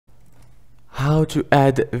how to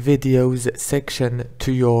add videos section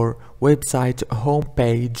to your website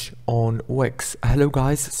homepage on Wix. Hello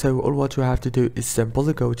guys, so all what you have to do is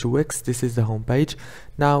simply go to Wix. This is the homepage.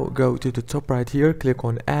 Now go to the top right here, click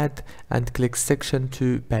on add and click section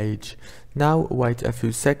to page. Now wait a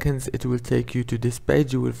few seconds, it will take you to this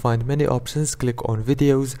page. You will find many options. Click on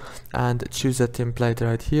videos and choose a template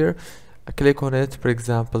right here. Click on it, for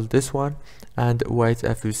example this one, and wait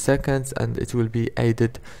a few seconds and it will be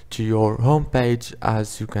added to your home page.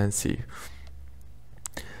 As you can see,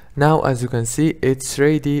 now as you can see, it's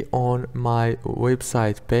ready on my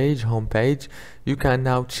website page, home page. You can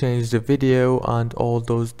now change the video and all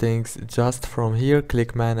those things just from here.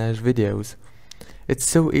 Click manage videos. It's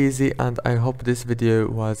so easy, and I hope this video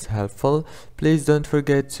was helpful. Please don't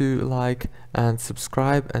forget to like and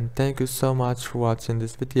subscribe, and thank you so much for watching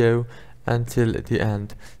this video until the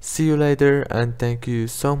end. See you later, and thank you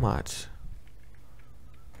so much.